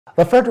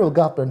The federal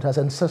government has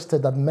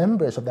insisted that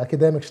members of the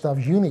Academic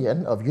Staff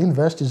Union of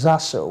Universities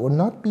ASUU will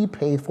not be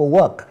paid for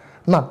work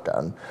not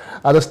done.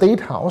 At the State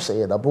House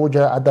in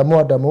Abuja,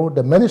 Adamu,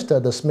 the minister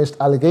dismissed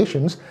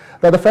allegations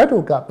that the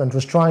federal government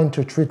was trying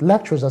to treat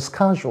lecturers as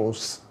casual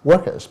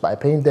workers by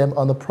paying them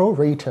on a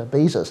pro-rata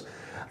basis.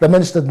 The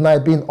minister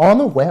denied being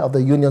unaware of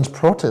the union's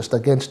protest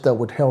against the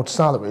withheld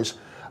salaries.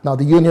 Now,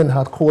 the union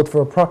had called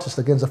for a protest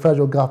against the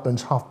federal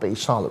government's half-pay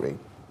salary.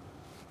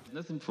 There's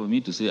nothing for me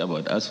to say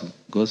about ASUU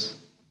because,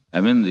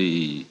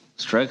 the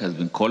strike has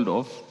been called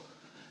off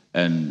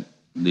and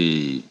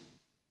the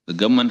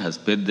government has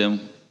paid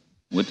them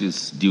what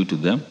is due to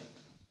them.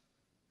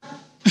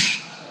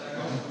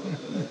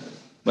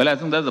 Well, I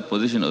think that's the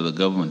position of the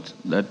government,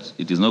 that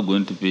it is not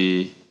going to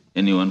pay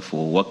anyone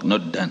for work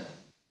not done.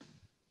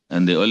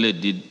 And they only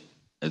did,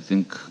 I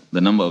think,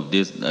 the number of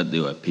days that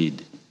they were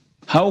paid.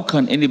 How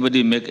can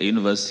anybody make a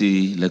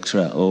university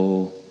lecturer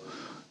or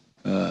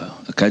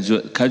a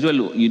casual,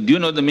 do you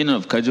know the meaning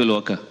of casual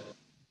worker?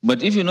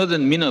 But if you know the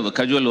meaning of a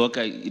casual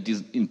worker, it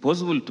is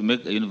impossible to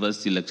make a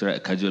university lecturer a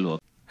casual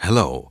worker.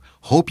 Hello,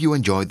 hope you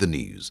enjoyed the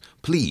news.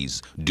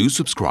 Please do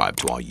subscribe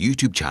to our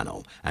YouTube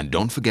channel and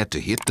don't forget to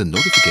hit the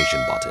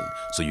notification button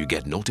so you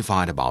get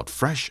notified about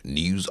fresh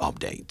news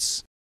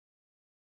updates.